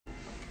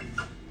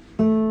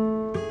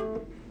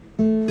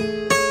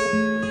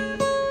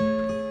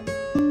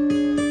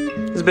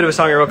There's a bit of a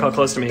song I wrote called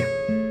Close to Me.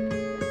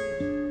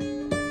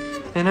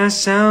 And I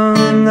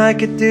sound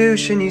like a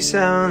douche and you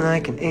sound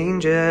like an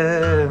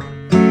angel.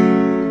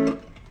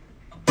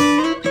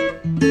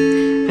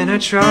 And I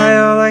try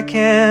all I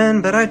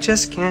can, but I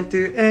just can't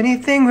do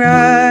anything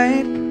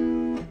right.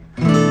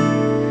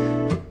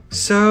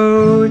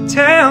 So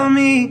tell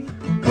me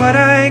what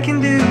I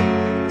can do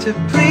to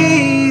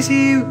please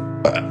you.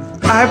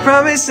 I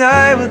promise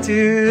I will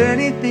do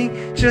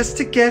anything just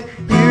to get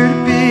you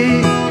to be.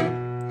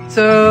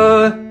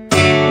 So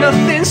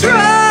nothing's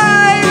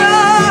right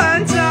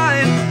on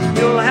time.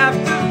 You'll have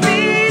to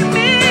feed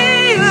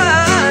me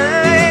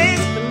lies,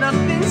 but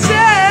nothing's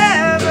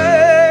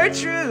ever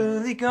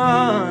truly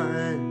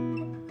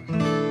gone.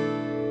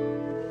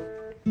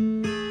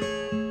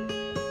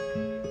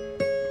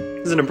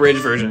 This is an abridged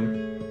version.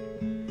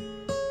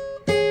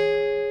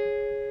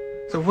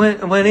 So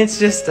when it's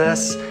just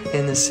us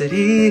in the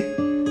city,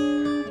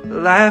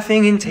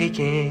 laughing and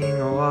taking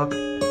a walk,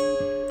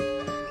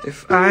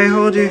 if I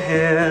hold your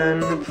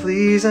hand,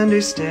 please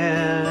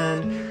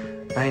understand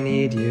I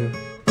need you.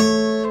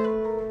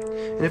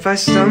 And if I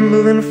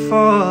stumble and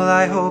fall,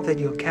 I hope that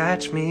you'll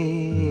catch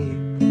me.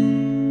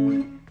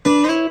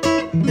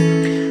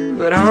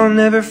 But I'll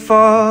never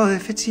fall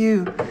if it's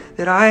you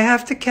that I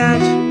have to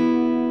catch.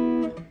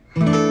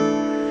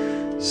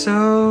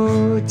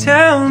 So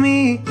tell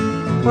me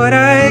what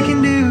I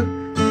can do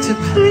to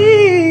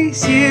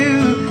please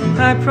you.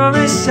 I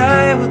promise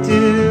I will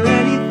do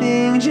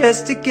anything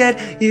just to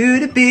get you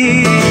to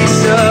be.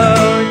 So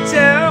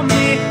tell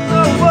me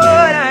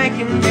what I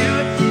can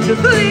do to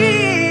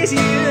please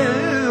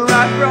you.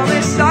 I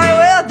promise I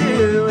will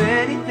do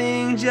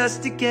anything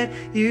just to get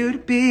you to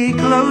be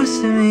close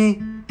to me.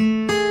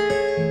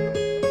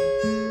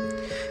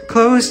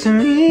 Close to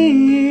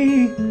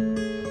me.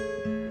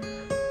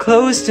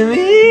 Close to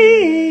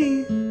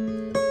me.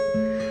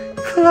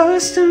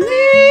 Close to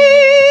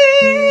me.